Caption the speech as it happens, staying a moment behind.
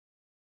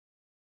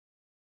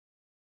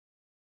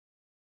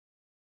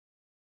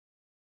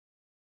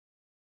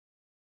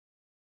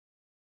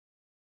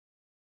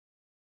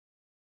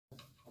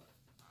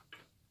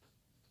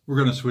We're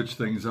going to switch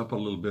things up a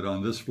little bit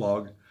on this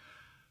vlog.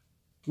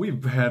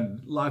 We've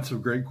had lots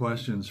of great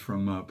questions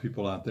from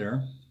people out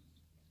there,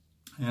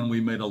 and we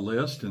made a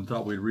list and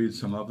thought we'd read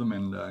some of them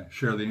and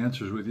share the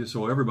answers with you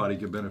so everybody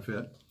can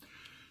benefit.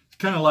 It's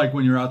kind of like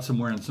when you're out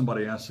somewhere and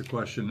somebody asks a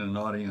question in an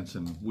audience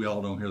and we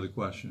all don't hear the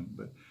question.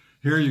 But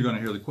here you're going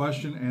to hear the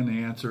question and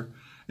the answer.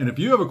 And if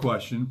you have a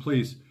question,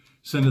 please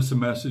send us a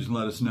message and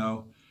let us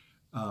know,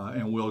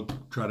 and we'll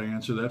try to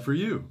answer that for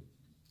you.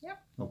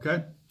 Yep.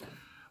 Okay?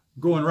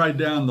 Going right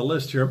down the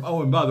list here.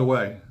 Oh, and by the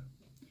way,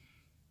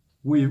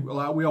 we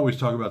always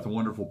talk about the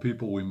wonderful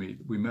people we meet.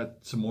 We met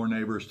some more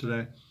neighbors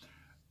today.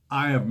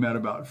 I have met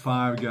about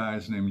 5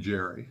 guys named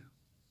Jerry.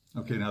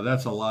 Okay, now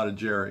that's a lot of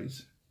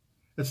Jerrys.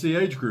 It's the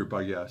age group,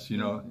 I guess,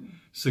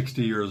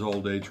 60 years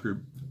old age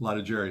group, a lot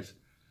of Jerrys.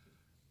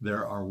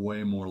 There are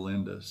way more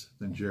Lindas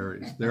than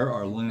Jerrys. There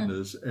are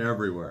Lindas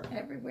everywhere.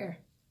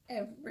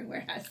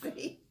 Everywhere I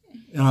see.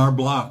 In our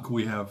block,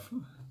 we have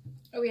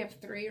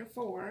 3 or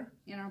 4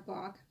 in our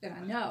block that I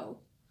know.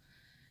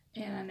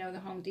 And I know the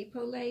Home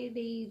Depot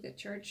lady, the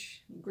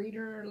church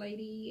greeter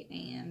lady,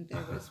 and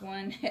there was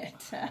one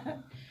at,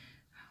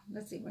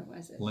 let's see, what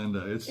was it?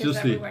 Linda. It's just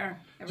everywhere.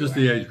 Just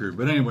the age group.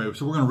 But anyway,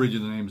 so we're going to read you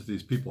the names of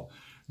these people.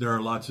 There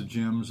are lots of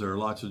Jims, there are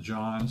lots of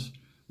Johns,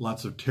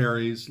 lots of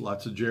Terrys,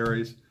 lots of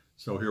Jerrys.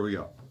 So here we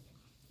go.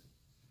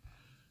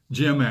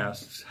 Jim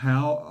asks,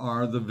 how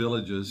are the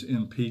villages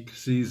in peak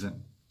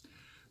season?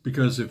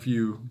 Because if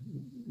you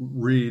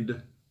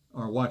read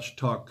or watch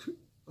talk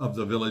of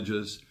the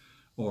villages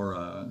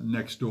or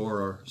next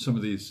door or some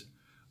of these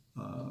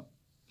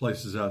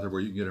places out there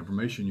where you can get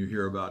information, you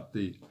hear about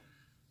the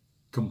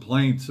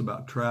complaints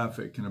about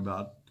traffic and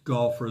about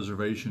golf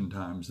reservation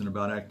times and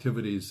about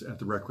activities at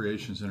the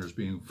recreation centers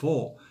being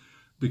full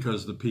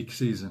because of the peak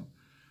season.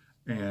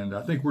 And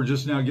I think we're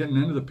just now getting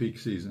into the peak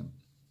season.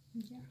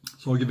 Yeah.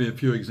 So I'll give you a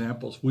few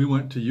examples. We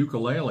went to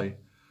ukulele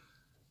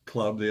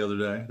club the other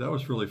day. That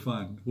was really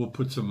fun. We'll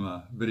put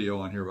some video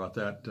on here about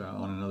that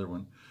on another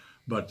one.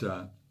 But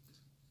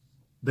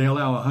they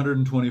allow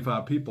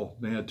 125 people.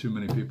 They had too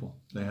many people.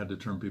 They had to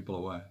turn people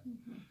away.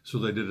 Mm-hmm. So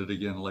they did it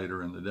again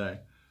later in the day.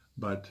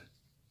 But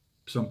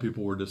some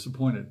people were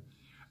disappointed.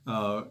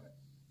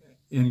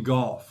 In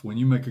golf, when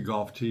you make a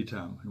golf tee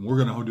time, and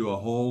we're going to do a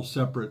whole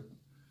separate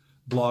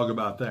blog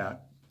about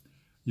that,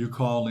 you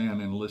call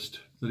in and list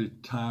the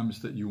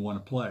times that you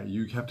want to play.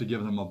 You have to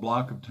give them a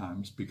block of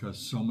times because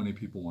so many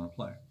people want to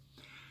play.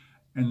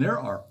 And there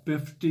are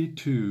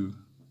 52,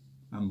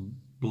 I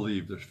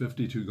believe there's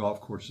 52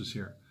 golf courses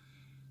here.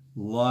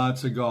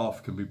 Lots of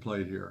golf can be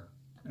played here,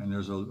 and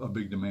there's a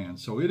big demand.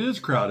 So it is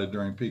crowded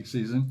during peak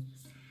season.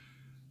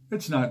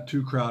 It's not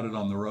too crowded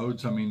on the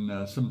roads. I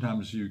mean,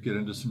 sometimes you get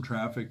into some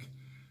traffic.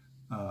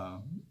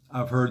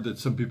 I've heard that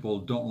some people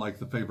don't like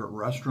the favorite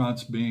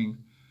restaurants being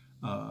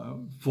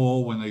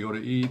full when they go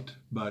to eat,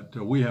 but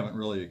we haven't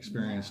really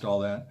experienced all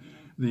that.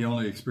 The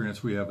only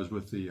experience we have is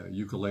with the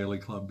ukulele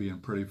club being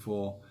pretty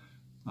full.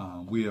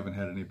 We haven't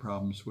had any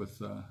problems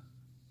with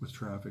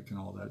traffic and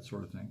all that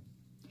sort of thing.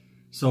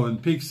 So in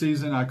peak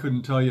season, I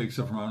couldn't tell you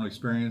except from my own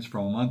experience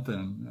from a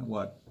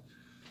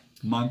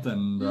month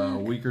and a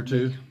week or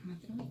two.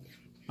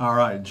 All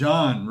right,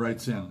 John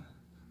writes in,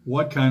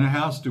 what kind of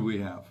house do we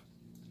have?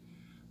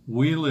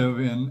 We live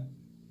in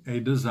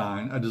a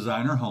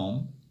designer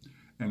home,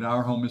 and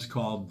our home is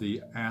called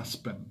the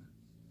Aspen.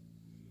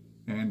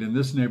 And in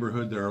this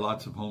neighborhood, there are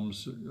lots of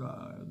homes,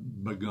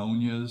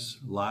 begonias,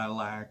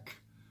 lilac,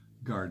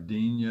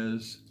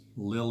 gardenias,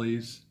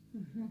 lilies.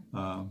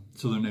 Mm-hmm.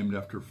 So they're named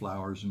after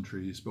flowers and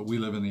trees, but we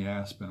live in the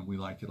Aspen and we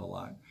like it a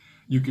lot.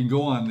 You can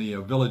go on the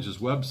village's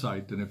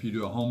website, and if you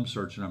do a home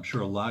search, and I'm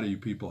sure a lot of you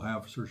people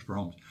have searched for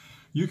homes,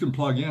 you can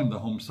plug in the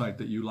home site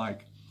that you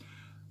like.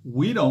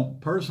 We don't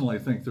personally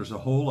think there's a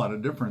whole lot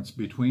of difference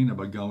between a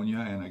begonia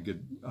and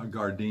a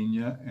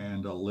gardenia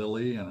and a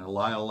lily and a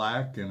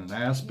lilac and an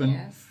aspen.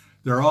 Yes.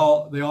 They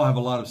all have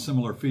a lot of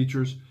similar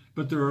features,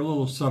 but there are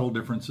little subtle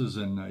differences,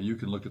 and you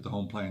can look at the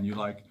home plan you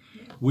like.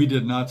 Yeah. We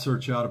did not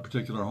search out a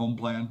particular home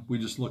plan. We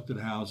just looked at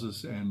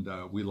houses, and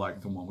we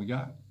liked the one we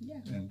got. Yeah.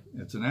 And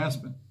it's an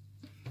aspen.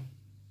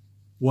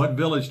 What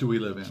village do we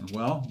live in?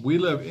 Well, we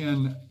live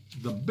in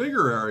the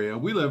bigger area.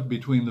 We live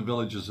between the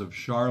villages of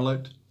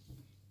Charlotte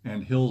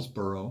and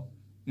Hillsborough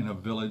in a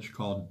village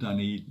called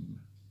Dunedin.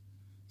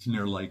 It's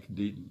near Lake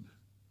Deaton.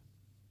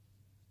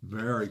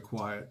 Very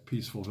quiet,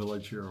 peaceful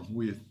village here.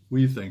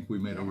 We think we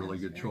made a really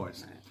good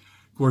choice. Quiet.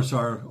 Of course,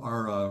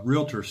 our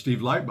realtor, Steve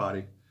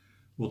Lightbody,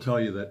 will tell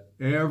you that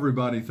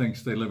everybody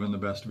thinks they live in the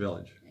best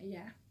village.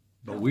 Yeah.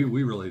 But we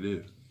really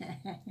do.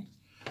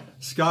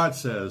 Scott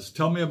says,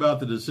 tell me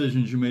about the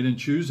decisions you made in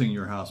choosing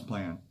your house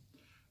plan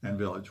and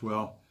village.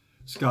 Well,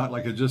 Scott,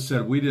 like I just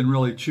said, we didn't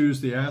really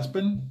choose the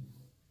Aspen.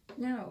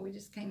 No, we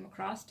just came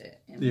across it.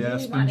 And the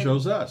Aspen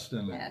chose us,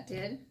 didn't it? Yeah, it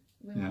did.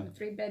 We wanted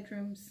 3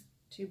 bedrooms,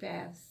 2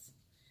 baths,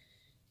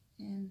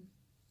 and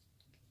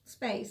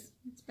space.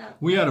 It's about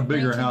we had a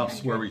bigger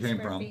house where we came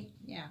from. Feet.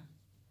 Yeah.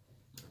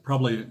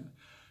 Probably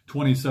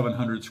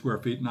 2,700 square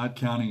feet, not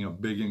counting a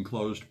big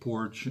enclosed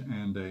porch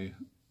and a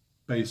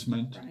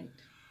basement. Right.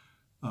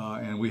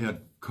 and we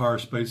had car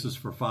spaces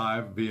for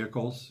 5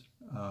 vehicles.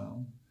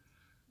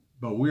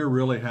 But we're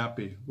really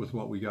happy with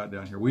what we got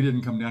down here. We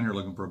didn't come down here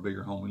looking for a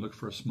bigger home. We looked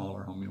for a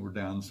smaller home. We're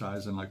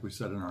downsizing, like we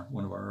said in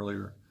one of our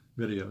earlier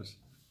videos.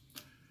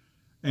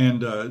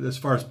 And as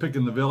far as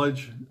picking the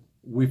village,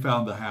 we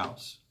found the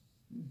house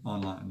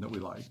online that we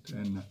liked.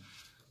 And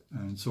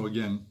so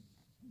again,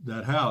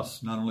 that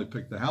house not only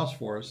picked the house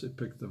for us, it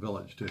picked the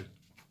village too.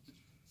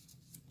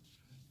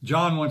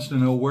 John wants to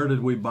know, where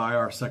did we buy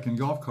our second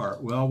golf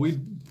cart? Well, we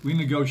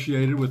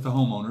negotiated with the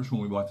homeowners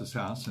when we bought this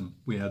house, and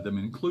we had them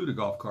include a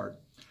golf cart.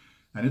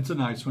 And it's a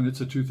nice one. It's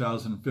a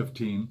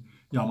 2015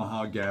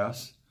 Yamaha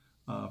gas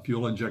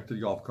fuel-injected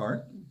golf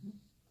cart.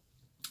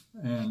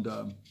 And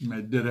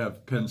it did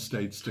have Penn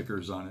State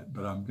stickers on it,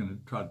 but I'm going to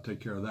try to take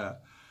care of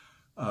that.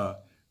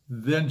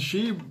 Then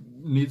she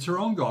needs her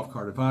own golf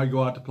cart. If I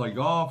go out to play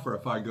golf, or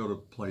if I go to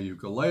play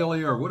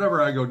ukulele, or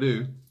whatever I go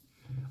do,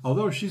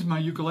 although she's my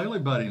ukulele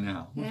buddy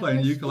now. We're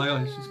playing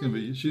ukulele.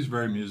 She's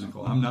very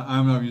musical. I'm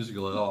not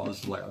musical at all.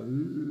 It's like,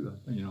 you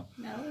know.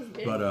 No, it was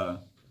good.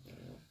 But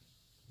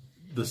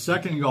the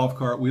second golf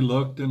cart, we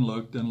looked and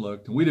looked and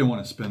looked, and we didn't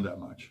want to spend that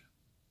much.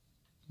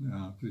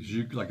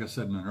 Because like I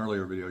said in an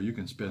earlier video, you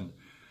can spend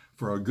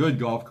for a good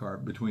golf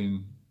cart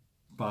between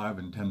 $5,000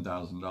 and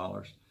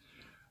 $10,000.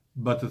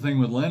 But the thing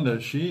with Linda,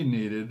 she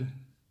needed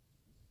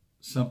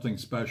something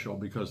special,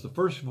 because the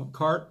first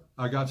cart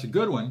I got's a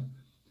good one.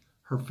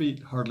 Her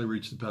feet hardly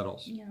reached the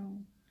pedals.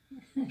 No.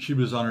 She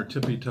was on her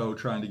tippy toe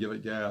trying to give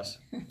it gas.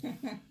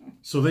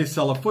 So they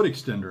sell a foot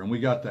extender, and we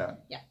got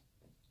that. Yeah.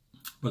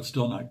 But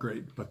still not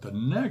great. But the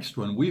next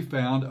one, we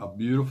found a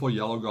beautiful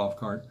yellow golf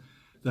cart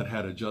that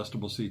had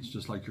adjustable seats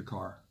just like your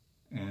car.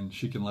 And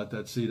she can let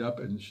that seat up,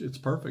 and it's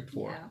perfect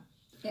for her.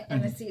 Yeah,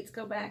 and the seats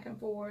go back and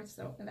forth,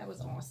 so that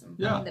was awesome.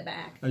 Yeah. In the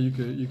back. You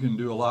can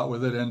do a lot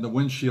with it. And the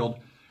windshield,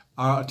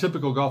 a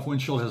typical golf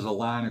windshield has a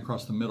line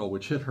across the middle,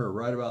 which hit her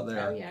right about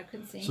there. Oh, yeah, I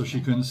couldn't see. So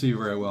she couldn't see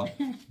very well.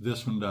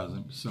 This one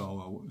doesn't.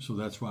 So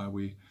that's why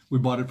we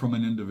bought it from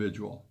an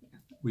individual.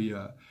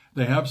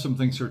 They have some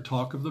things here.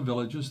 Talk of the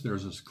villages.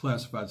 There's this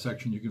classified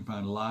section. You can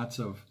find lots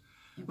of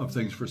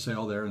things for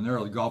sale there. And there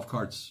are golf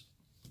carts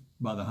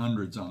by the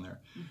hundreds on there.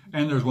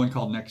 And there's one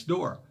called Next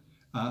Door,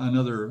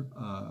 another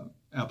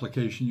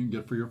application you can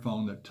get for your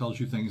phone that tells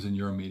you things in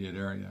your immediate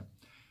area.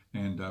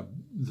 And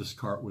this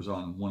cart was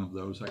on one of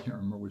those. I can't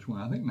remember which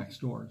one. I think Next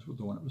Door is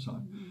the one it was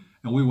on.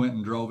 And we went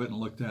and drove it and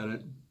looked at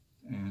it.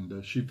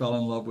 And she fell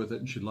in love with it,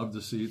 and she loved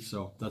the seats.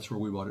 So that's where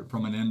we bought it,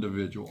 from an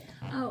individual.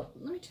 Oh,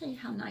 let me tell you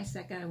how nice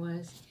that guy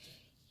was.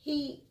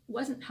 He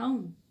wasn't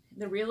home.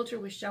 The realtor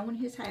was showing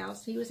his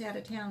house. He was out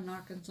of town in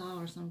Arkansas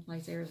or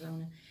someplace,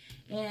 Arizona.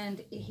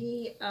 And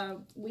we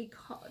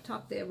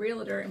talked to the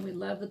realtor, and we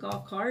loved the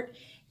golf cart.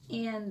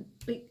 And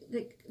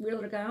the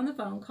realtor got on the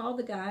phone, called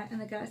the guy,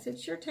 and the guy said,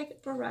 sure, take it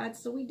for a ride.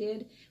 So we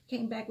did.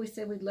 Came back, we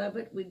said we'd love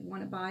it, we'd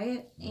want to buy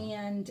it.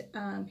 And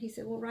he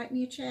said, well, write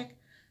me a check.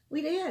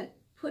 We did.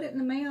 Put it in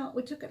the mail.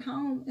 We took it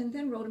home and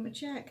then wrote him a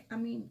check. I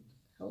mean,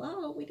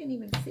 hello, we didn't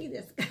even see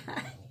this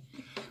guy.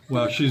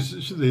 Well,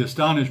 the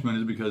astonishment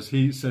is because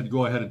he said,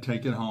 go ahead and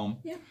take it home.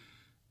 Yeah.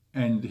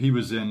 And he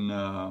was in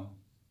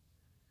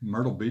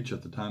Myrtle Beach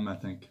at the time, I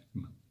think.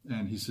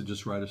 And he said,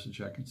 just write us a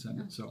check and send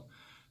it.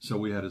 So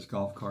we had his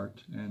golf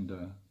cart,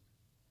 and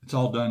it's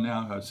all done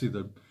now. I see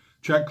the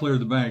check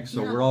cleared the bank,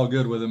 so we're all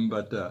good with him.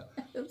 But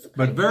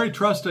very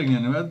trusting,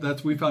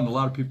 and we found a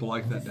lot of people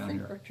like that down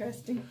here. Super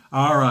trusting.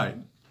 All right.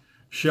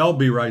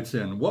 Shelby writes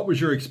in, what was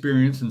your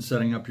experience in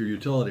setting up your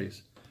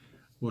utilities?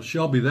 Well,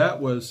 Shelby, that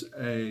was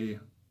a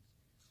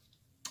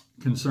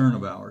concern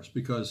of ours,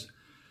 because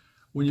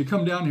when you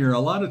come down here, a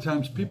lot of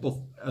times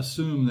people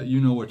assume that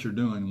you know what you're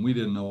doing, and we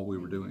didn't know what we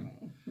were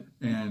doing.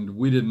 And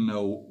we didn't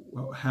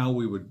know how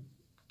we would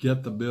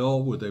get the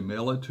bill. Would they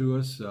mail it to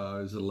us?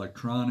 Is it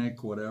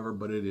electronic, whatever?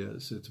 But it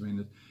is.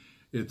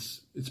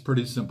 It's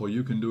pretty simple.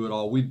 You can do it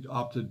all. We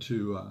opted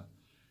to,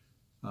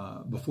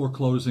 before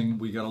closing,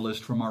 we got a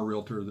list from our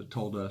realtor that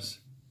told us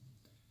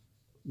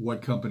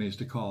what companies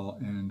to call.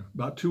 And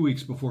about 2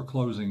 weeks before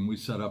closing, we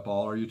set up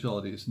all our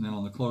utilities. And then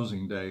on the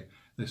closing day,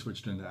 they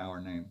switched into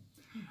our name.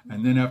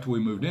 And then after we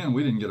moved in,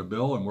 we didn't get a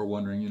bill, and we're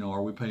wondering,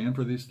 are we paying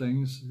for these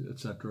things,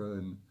 etc.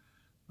 And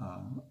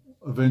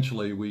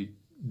eventually we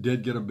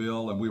did get a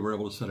bill, and we were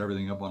able to set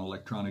everything up on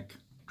electronic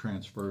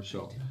transfer,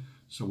 so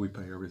we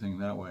pay everything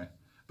that way.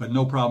 But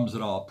no problems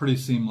at all. Pretty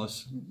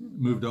seamless.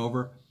 Moved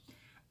over,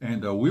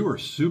 and we were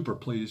super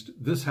pleased.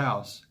 This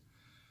house,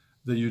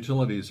 the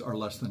utilities are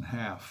less than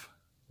half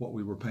what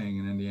we were paying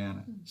in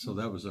Indiana. So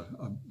that was a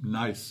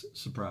nice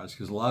surprise,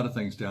 because a lot of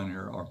things down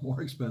here are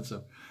more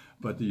expensive,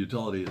 but the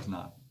utility is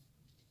not.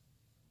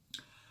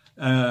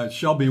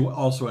 Shelby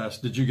also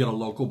asked, did you get a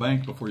local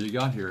bank before you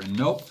got here? And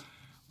nope,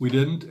 we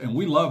didn't. And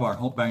we love our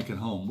bank at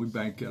home. We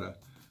bank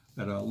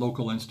at a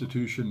local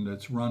institution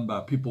that's run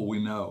by people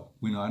we know.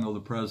 I know the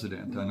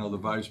president, I know the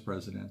vice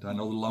president, I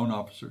know the loan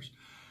officers.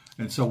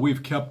 And so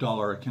we've kept all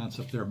our accounts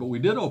up there. But we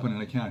did open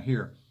an account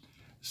here.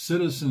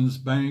 Citizens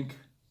Bank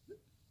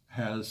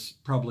has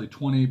probably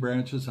 20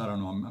 branches. I don't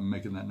know, I'm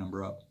making that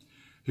number up,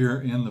 here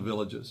in the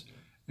villages.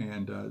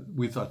 And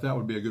we thought that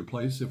would be a good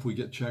place. If we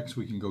get checks,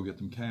 we can go get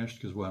them cashed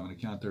because we'll have an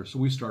account there. So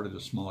we started a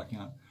small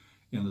account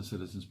in the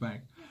Citizens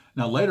Bank.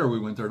 Now, later we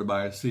went there to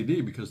buy a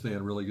CD because they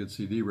had really good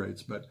CD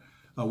rates. But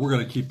we're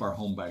going to keep our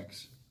home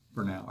banks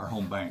for now, our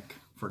home bank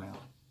for now.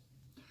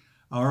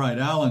 All right,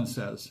 Alan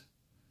says,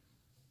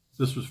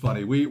 this was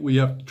funny. We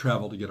have to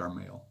travel to get our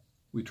mail.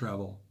 We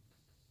travel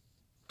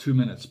 2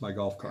 minutes by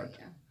golf cart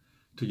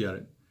to get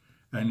it.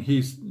 And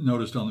he's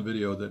noticed on the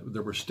video that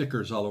there were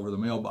stickers all over the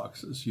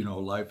mailboxes. You know,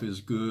 life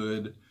is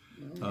good.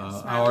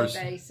 Smiley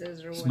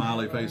faces or whatever.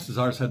 Smiley faces.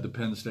 Ours had the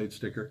Penn State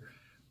sticker.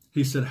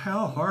 He said,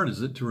 how hard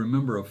is it to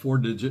remember a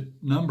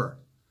 4-digit number?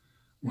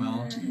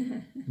 Well,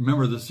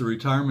 remember, this is a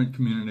retirement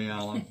community,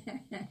 Alan.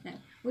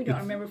 We don't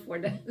remember 4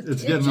 digits.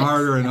 It's getting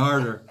harder and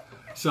harder.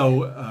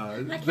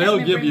 So they'll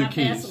give you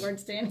keys.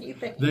 Passwords to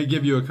anything. They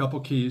give you a couple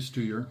keys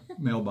to your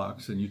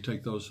mailbox, and you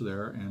take those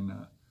there,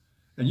 and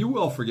you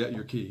will forget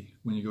your key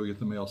when you go get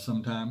the mail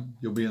sometime.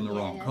 You'll be in the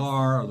wrong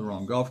car or the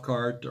wrong golf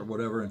cart or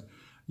whatever, and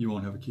you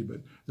won't have a key,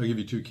 but they'll give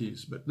you 2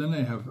 keys. But then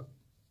they have,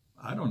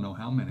 I don't know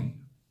how many,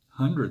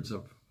 hundreds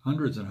and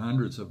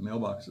hundreds of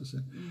mailboxes.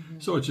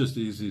 So it's just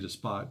easy to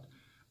spot.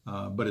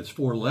 But it's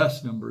 4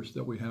 less numbers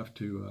that we have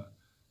to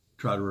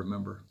try to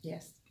remember.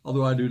 Yes.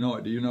 Although I do know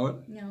it. Do you know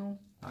it? No.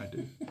 I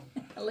do.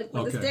 I look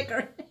for the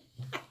sticker.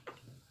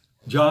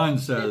 John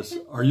says,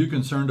 are you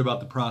concerned about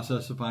the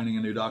process of finding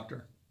a new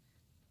doctor?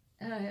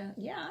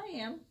 Yeah, I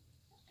am.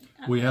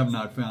 We have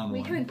not found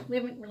one. We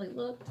haven't really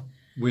looked.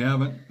 We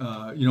haven't.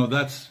 You know,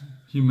 that's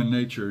human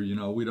nature. You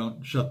know, we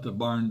don't shut the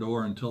barn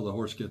door until the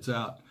horse gets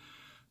out.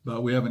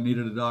 But we haven't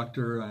needed a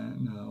doctor,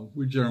 and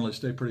we generally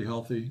stay pretty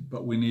healthy.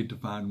 But we need to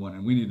find one,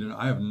 and we need to.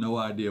 I have no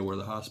idea where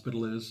the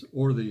hospital is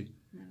or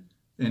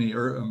any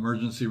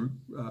emergency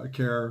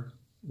care.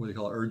 What do they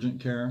call it?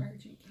 Urgent care.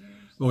 Urgent care.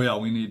 Oh yeah,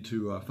 we need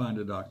to find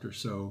a doctor.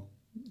 So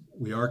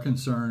we are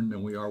concerned,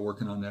 and we are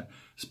working on that,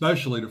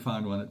 especially to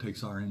find one that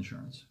takes our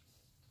insurance.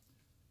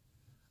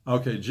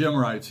 Okay, Jim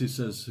writes. He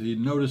says he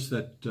noticed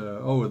that.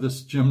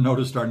 Jim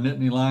noticed our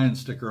Nittany Lion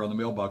sticker on the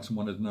mailbox and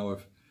wanted to know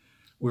if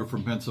we're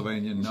from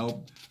Pennsylvania.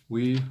 Nope,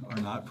 we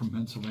are not from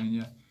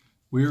Pennsylvania.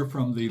 We are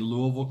from the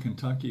Louisville,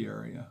 Kentucky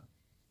area.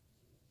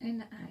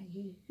 And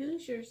IU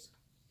Hoosiers.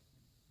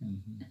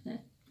 Mm-hmm.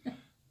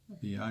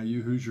 The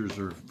IU Hoosiers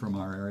are from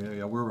our area.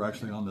 Yeah, we're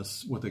actually on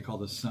this, what they call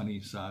the sunny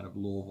side of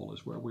Louisville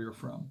is where we are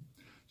from.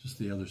 Just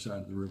the other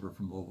side of the river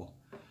from Louisville.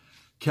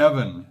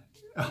 Kevin,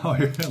 oh,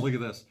 look at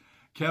this.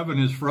 Kevin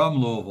is from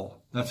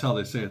Louisville. That's how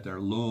they say it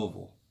there,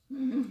 Louisville.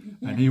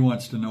 And he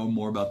wants to know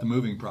more about the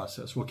moving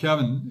process. Well,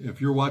 Kevin, if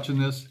you're watching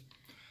this,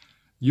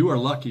 you are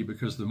lucky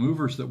because the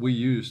movers that we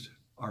used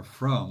are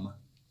from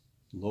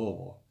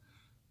Louisville.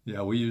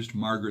 Yeah, we used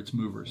Margaret's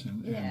Movers,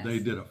 and they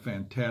did a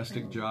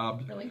fantastic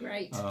job. Really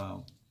great.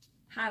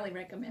 Highly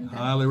recommend them.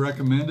 Highly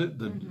recommend it.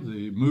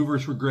 The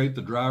movers were great.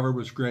 The driver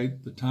was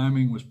great. The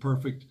timing was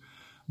perfect.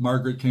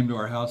 Margaret came to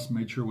our house and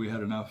made sure we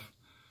had enough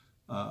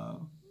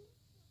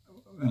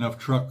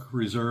truck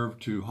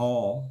reserved to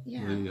haul.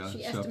 Yeah,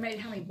 she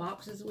estimated how many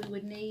boxes we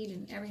would need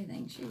and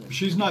everything.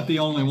 She's not the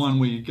only one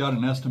we got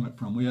an estimate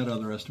from. We had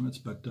other estimates,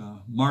 but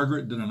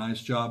Margaret did a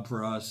nice job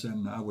for us,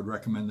 and I would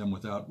recommend them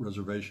without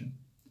reservation.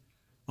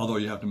 Although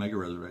you have to make a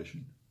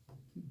reservation.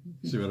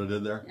 See what I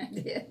did there? I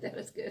did. That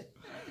was good.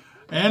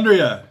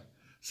 Andrea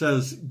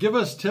says, give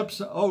us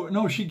tips. Oh,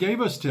 no, she gave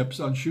us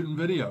tips on shooting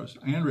videos.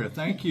 Andrea,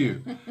 thank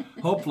you.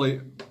 Hopefully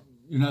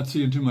you're not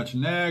seeing too much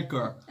neck.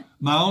 Or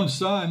my own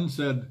son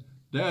said,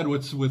 Dad,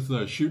 what's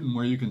with shooting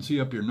where you can see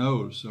up your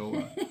nose? So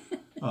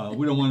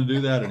we don't want to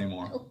do that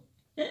anymore.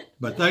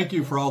 But thank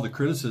you for all the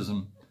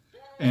criticism,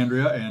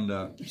 Andrea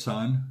and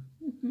son.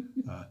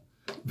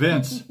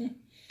 Vince,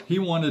 he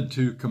wanted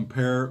to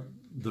compare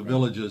the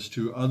villages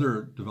to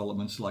other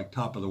developments like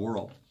Top of the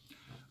World.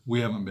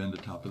 We haven't been to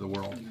Top of the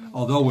World.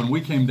 Although when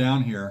we came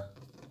down here,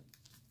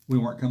 we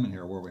weren't coming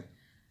here, were we?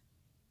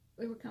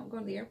 We were going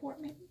to the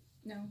airport, maybe?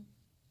 No.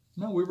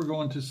 No, we were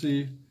going to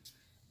see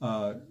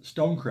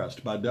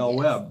Stonecrest by Del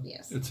Webb.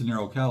 Yes. It's near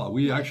Ocala.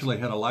 We actually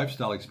had a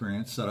lifestyle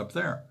experience set up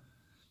there.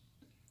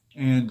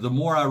 And the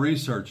more I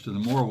researched and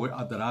the more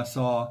that I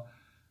saw,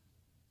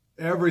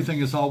 everything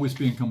is always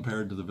being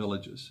compared to the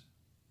villages.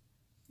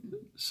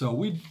 So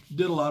we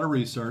did a lot of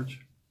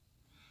research,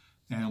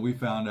 and we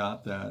found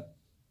out that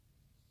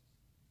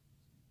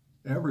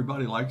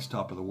everybody likes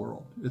Top of the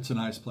World. It's a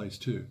nice place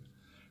too,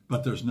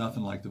 but there's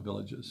nothing like the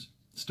villages.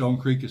 Stone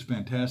Creek is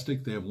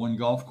fantastic. They have 1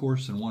 golf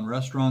course and 1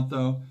 restaurant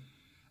though,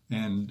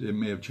 and it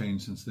may have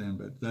changed since then,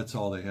 but that's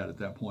all they had at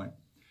that point.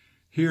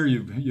 Here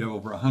you have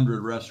over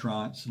 100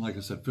 restaurants, and like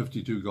I said,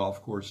 52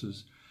 golf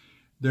courses.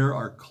 There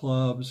are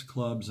clubs,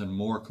 and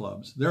more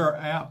clubs. There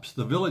are apps.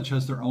 The village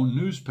has their own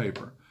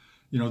newspaper.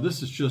 You know,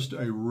 this is just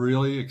a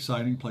really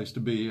exciting place to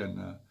be,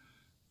 and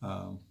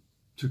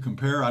to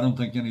compare, I don't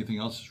think anything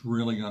else is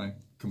really going to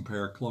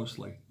compare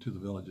closely to the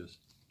villages.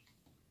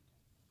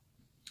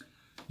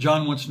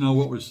 John wants to know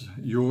what was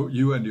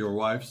you and your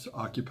wife's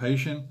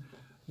occupation.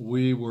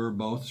 We were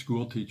both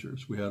school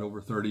teachers. We had over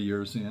 30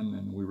 years in,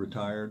 and we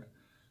retired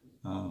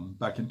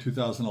back in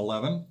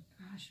 2011.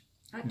 Gosh.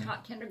 I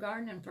taught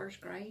kindergarten and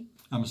first grade.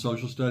 I'm a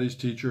social studies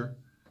teacher.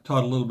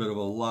 Taught a little bit of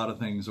a lot of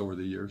things over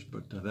the years,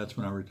 but that's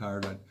when I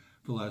retired. For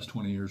the last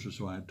 20 years or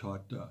so, I had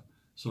taught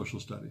social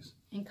studies.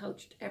 And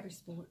coached every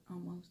sport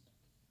almost.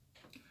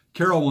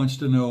 Carol wants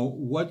to know,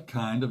 what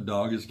kind of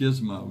dog is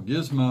Gizmo?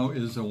 Gizmo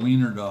is a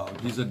wiener dog.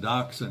 He's a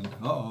dachshund.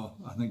 Uh-oh,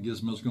 I think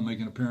Gizmo's going to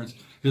make an appearance.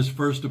 His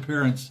first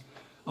appearance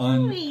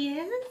on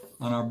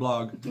our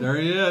blog. There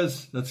he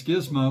is. That's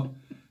Gizmo.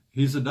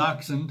 He's a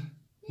dachshund.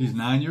 He's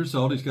 9 years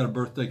old. He's got a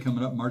birthday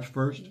coming up March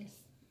 1st.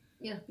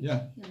 Yes.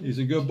 Yeah. He's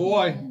a good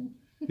boy.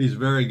 He's a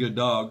very good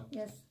dog.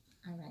 Yes.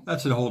 All right.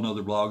 That's a whole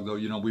nother blog,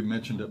 though. We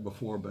mentioned it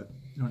before, but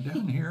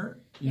down here,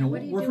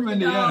 we're from with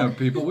Indiana,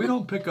 people. We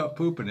don't pick up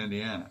poop in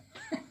Indiana.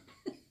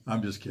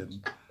 I'm just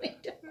kidding.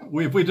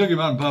 If we took him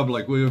out in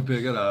public, we would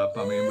pick it up.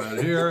 I mean,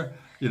 but here,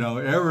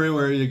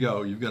 everywhere you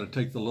go, you've got to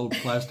take the little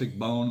plastic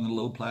bone and the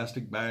little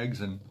plastic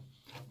bags and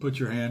put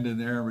your hand in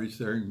there and reach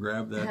there and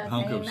grab that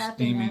hunk of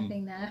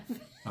steaming.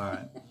 All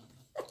right.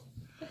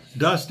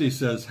 Dusty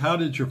says, how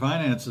did your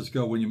finances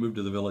go when you moved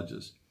to the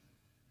Villages?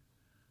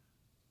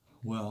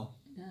 Well,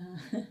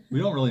 we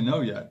don't really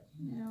know yet.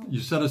 No. You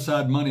set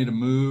aside money to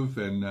move,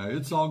 and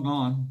it's all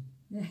gone.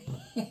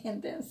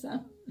 And then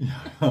some.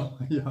 Yeah.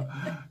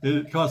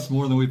 It costs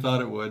more than we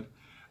thought it would.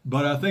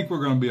 But I think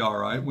we're going to be all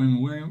right.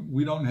 When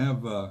we don't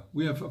have,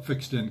 we have a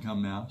fixed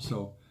income now,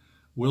 so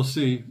we'll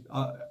see.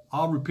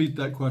 I'll repeat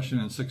that question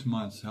in 6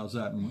 months. How's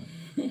that?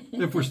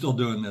 If we're still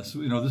doing this.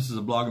 This is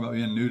a blog about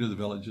being new to the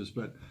Villages,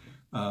 but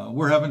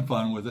we're having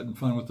fun with it and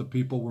fun with the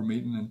people we're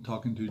meeting and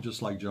talking to,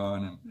 just like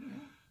John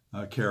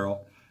and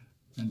Carol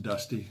and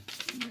Dusty.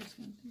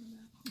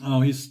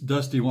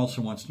 Dusty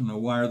also wants to know,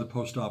 why are the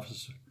post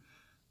office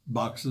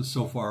boxes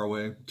so far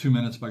away? 2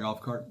 minutes by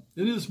golf cart.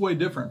 It is way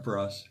different for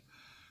us.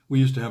 We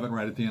used to have it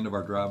right at the end of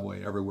our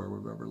driveway everywhere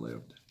we've ever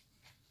lived.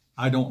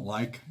 I don't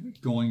like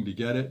going to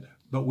get it,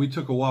 but we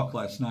took a walk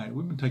last night.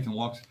 We've been taking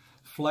walks.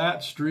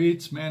 Flat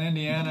streets, man,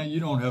 Indiana, you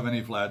don't have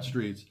any flat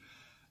streets.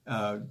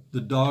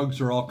 The dogs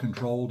are all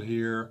controlled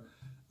here.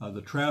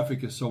 The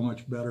traffic is so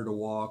much better to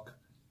walk.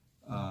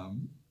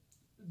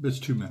 It's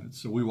 2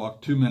 minutes. So we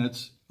walk 2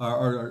 minutes,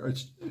 or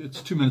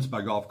it's 2 minutes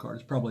by golf cart.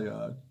 It's probably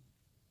a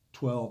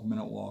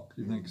 12-minute walk,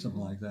 you think,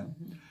 something like that.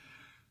 Mm-hmm.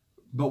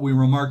 But we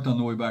remarked on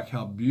the way back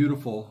how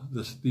beautiful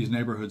these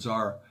neighborhoods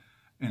are,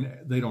 and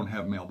they don't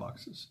have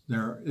mailboxes.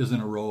 There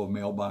isn't a row of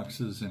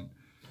mailboxes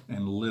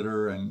and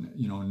litter and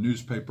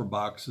newspaper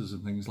boxes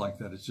and things like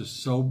that. It's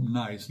just so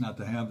nice not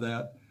to have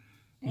that.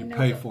 You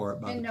pay for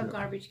it by the trip. And no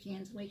garbage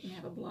cans. We can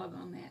have a blog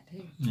on that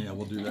too. Yeah,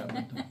 we'll do that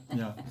one time.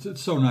 Yeah,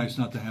 it's so nice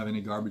not to have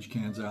any garbage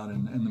cans out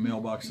in the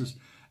mailboxes.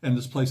 And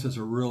this place has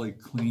a really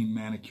clean,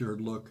 manicured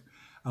look.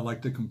 I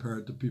like to compare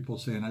it to people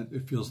saying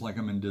it feels like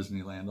I'm in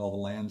Disneyland. All the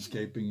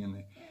landscaping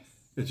and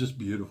it's just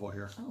beautiful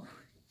here. Oh.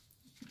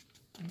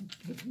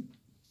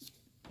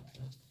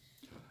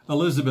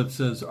 Elizabeth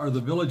says, are the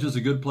Villages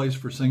a good place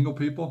for single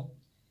people?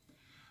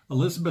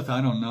 Elizabeth,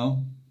 I don't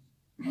know.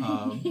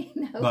 No.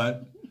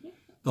 But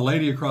the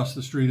lady across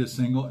the street is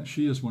single.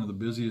 She is one of the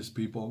busiest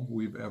people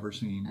we've ever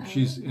seen.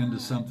 She's into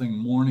something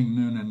morning,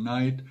 noon, and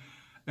night.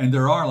 And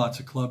there are lots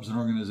of clubs and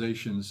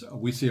organizations.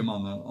 We see them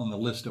on the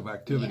list of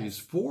activities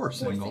for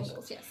singles.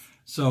 Yes.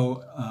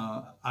 So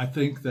I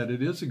think that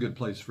it is a good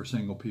place for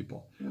single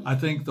people. Yeah. I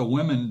think the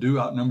women do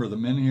outnumber the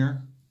men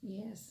here.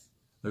 Yes.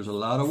 There's a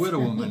lot of widow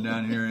women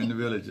down here in the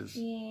Villages.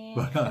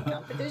 Yeah,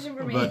 competition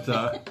for me. But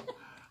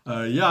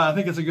I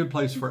think it's a good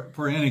place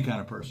for any kind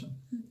of person.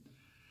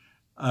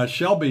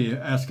 Shelby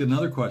asked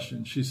another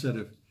question. She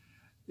said,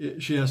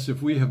 she asked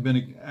if we have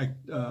been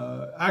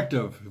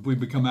active, if we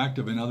become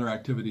active in other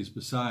activities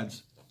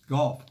besides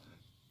golf.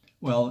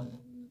 Well,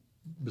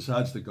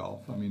 besides the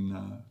golf, I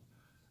mean,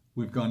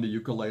 we've gone to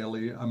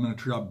ukulele. I'm going to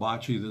try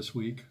bocce this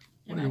week.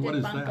 What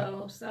is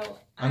bunko, that? So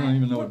I don't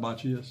even know what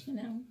bocce is.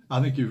 No. I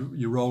think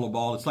you roll a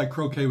ball. It's like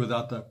croquet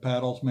without the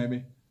paddles,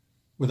 maybe,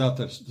 without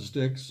the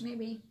sticks.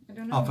 Maybe. I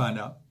don't know. I'll find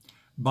out.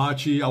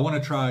 Bocce. I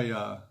want to try.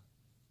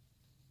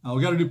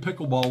 We got to do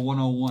pickleball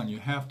 101. You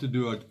have to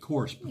do a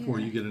course before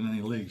you get in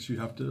any leagues. You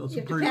have to. It's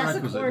a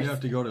prerequisite. You have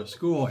to go to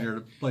school here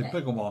to play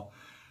pickleball.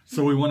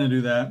 So we want to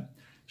do that.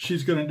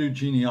 She's going to do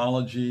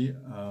genealogy.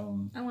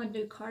 I want to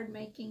do card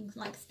making,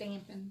 like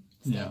stamping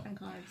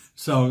cards.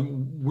 So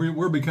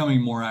we're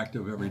becoming more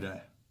active every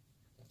day.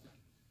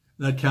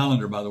 That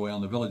calendar, by the way,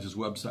 on the Village's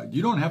website.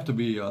 You don't have to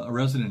be a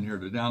resident here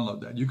to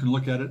download that. You can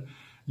look at it.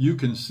 You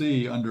can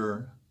see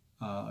under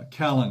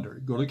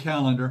calendar. Go to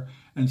calendar,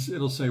 and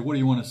it'll say, what do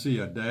you want to see,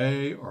 a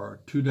day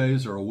or 2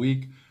 days or a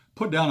week?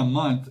 Put down a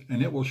month,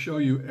 and it will show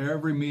you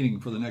every meeting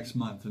for the next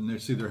month. And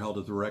they're held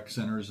at the rec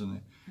centers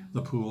and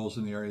the pools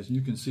and the areas. And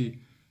you can see,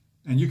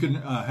 and you can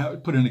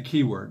put in a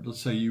keyword.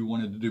 Let's say you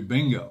wanted to do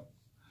bingo.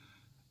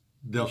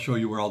 They'll show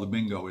you where all the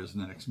bingo is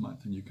in the next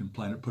month, and you can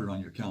plan it, put it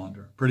on your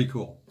calendar. Pretty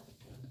cool.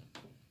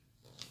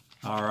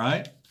 All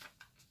right.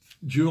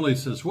 Julie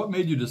says, what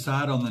made you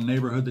decide on the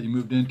neighborhood that you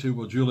moved into?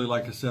 Well, Julie,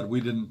 like I said,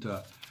 we didn't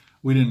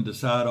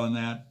decide on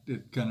that.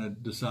 It kind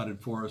of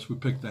decided for us. We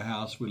picked the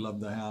house. We loved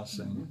the house,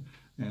 and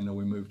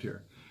we moved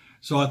here.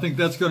 So I think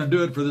that's going to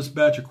do it for this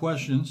batch of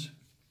questions.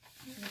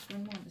 There's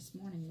one more this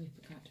morning we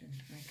forgot to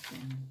write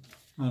down.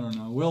 I don't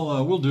know.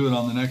 We'll do it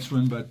on the next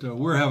one, but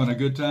we're having a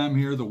good time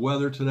here. The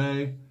weather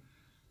today,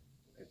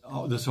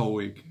 this whole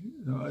week,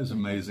 is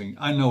amazing.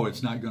 I know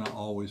it's not going to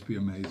always be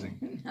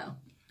amazing.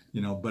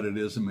 No. But it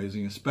is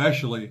amazing,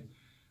 especially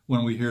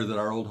when we hear that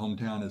our old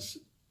hometown is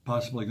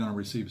possibly going to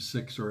receive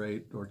 6 or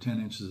 8 or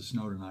 10 inches of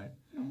snow tonight.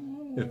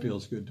 It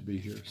feels good to be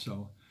here.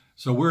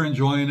 So we're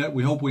enjoying it.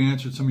 We hope we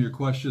answered some of your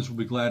questions. We'll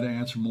be glad to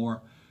answer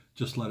more.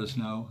 Just let us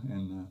know.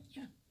 And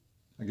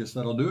I guess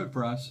that'll do it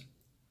for us.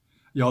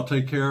 Y'all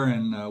take care,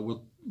 and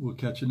we'll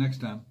catch you next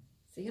time.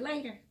 See you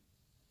later.